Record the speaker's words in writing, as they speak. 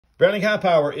Browning High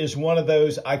Power is one of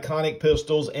those iconic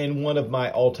pistols and one of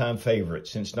my all-time favorites.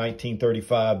 Since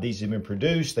 1935, these have been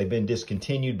produced. They've been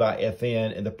discontinued by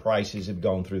FN, and the prices have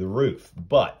gone through the roof.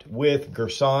 But with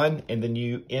Girsan and the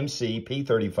new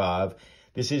MCP35,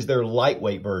 this is their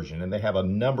lightweight version, and they have a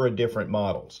number of different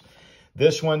models.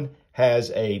 This one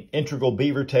has a integral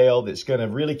beaver tail that's going to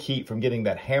really keep from getting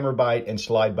that hammer bite and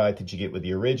slide bite that you get with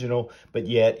the original, but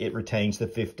yet it retains the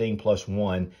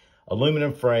 15+1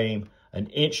 aluminum frame, an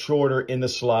inch shorter in the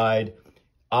slide,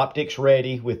 optics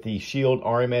ready with the Shield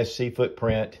RMSC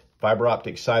footprint, fiber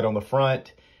optic sight on the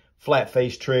front, flat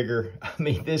face trigger. I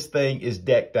mean, this thing is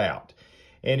decked out,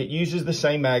 and it uses the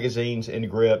same magazines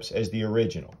and grips as the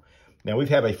original. Now, we've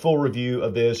had a full review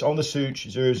of this on the Such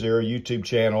 00 YouTube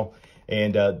channel,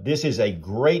 and this is a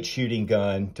great shooting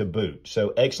gun to boot.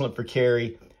 So excellent for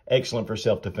carry, excellent for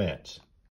self-defense.